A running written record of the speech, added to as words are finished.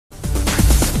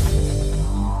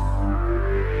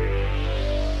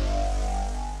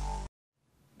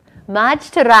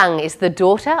Maj Trang is the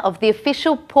daughter of the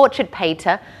official portrait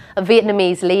painter of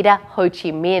Vietnamese leader Ho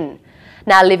Chi Minh.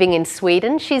 Now living in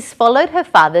Sweden, she's followed her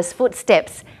father's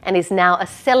footsteps and is now a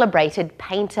celebrated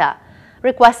painter.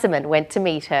 Ric Wasserman went to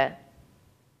meet her.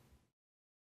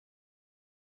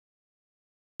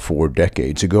 4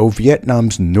 decades ago,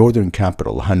 Vietnam's northern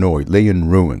capital, Hanoi, lay in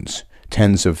ruins,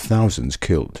 tens of thousands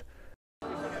killed.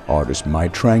 Artist Mai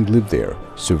Trang lived there,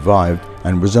 survived,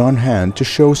 and was on hand to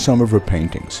show some of her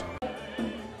paintings.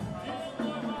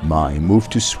 Mai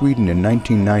moved to Sweden in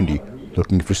 1990,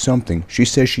 looking for something she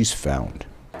says she's found.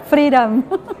 Freedom.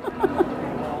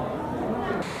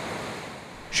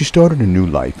 She started a new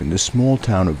life in the small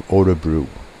town of Örebro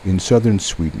in southern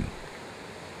Sweden.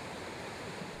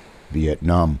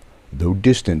 Vietnam, though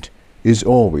distant, is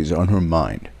always on her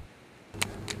mind.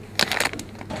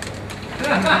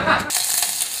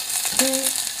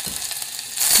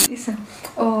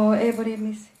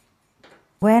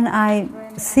 When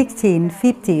I'm 16,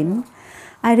 15,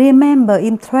 I remember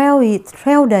in 12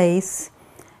 days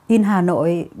in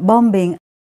Hanoi, bombing.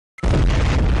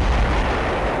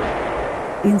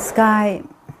 In sky,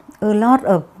 a lot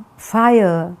of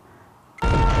fire.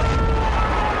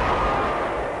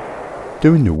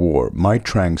 During the war, Mai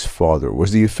Trang's father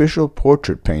was the official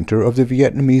portrait painter of the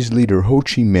Vietnamese leader Ho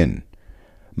Chi Minh.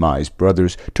 Mai's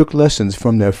brothers took lessons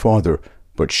from their father,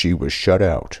 but she was shut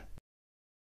out.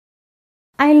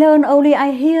 I learn only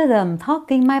I hear them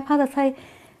talking. My father say,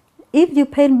 if you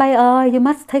paint by oil, you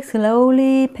must take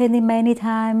slowly, painting many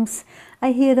times.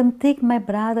 I hear them teach my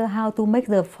brother how to make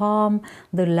the form,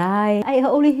 the line. I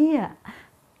only hear.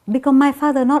 Because my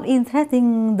father not interested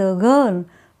in the girl,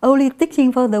 only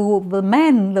teaching for the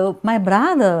man, my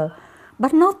brother,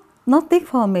 but not teach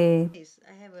for me.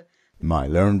 Mai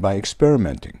learned by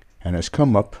experimenting and has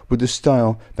come up with a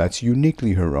style that's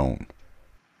uniquely her own.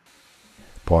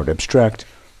 Part abstract,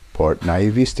 part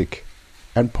naivistic,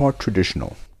 and part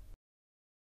traditional.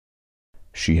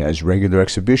 She has regular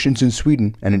exhibitions in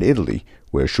Sweden and in Italy,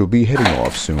 where she'll be heading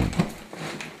off soon.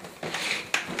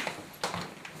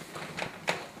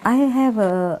 I have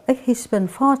an exhibition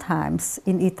 4 times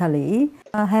in Italy.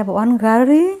 I have one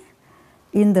gallery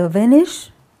in the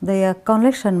Venice. They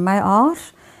collection my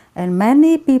art, and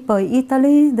many people in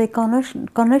Italy, they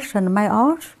collection my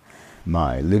art.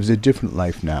 Mai lives a different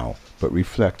life now, but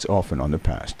reflects often on the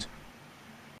past.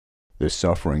 The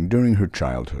suffering during her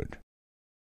childhood.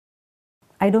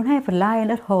 I don't have a lion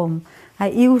at home.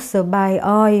 I use by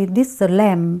oil, this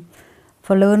lamp.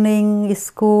 For learning in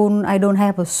school, I don't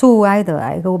have a shoe either.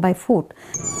 I go by foot.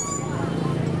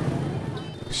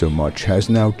 So much has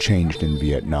now changed in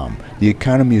Vietnam. The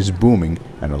economy is booming,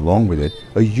 and along with it,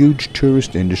 a huge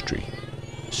tourist industry.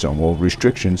 Some old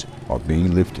restrictions are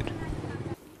being lifted.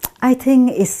 I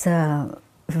think it's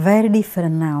very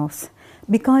different now,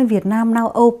 because Vietnam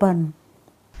now open.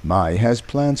 Mai has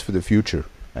plans for the future,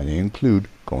 and they include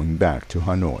going back to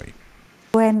Hanoi.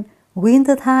 When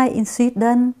winter time in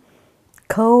Sweden,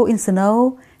 cold in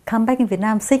snow, come back in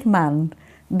Vietnam 6 months.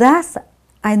 That's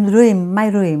my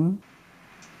dream.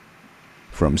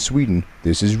 From Sweden,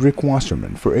 this is Ric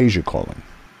Wasserman for Asia Calling.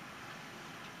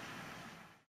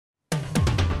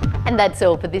 And that's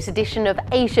all for this edition of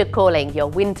Asia Calling, your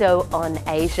window on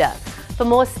Asia. For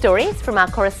more stories from our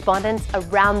correspondents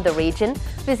around the region,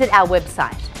 visit our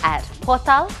website at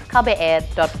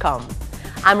portalkbr.com.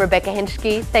 I'm Rebecca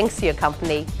Henschke. Thanks for your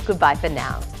company. Goodbye for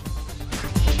now.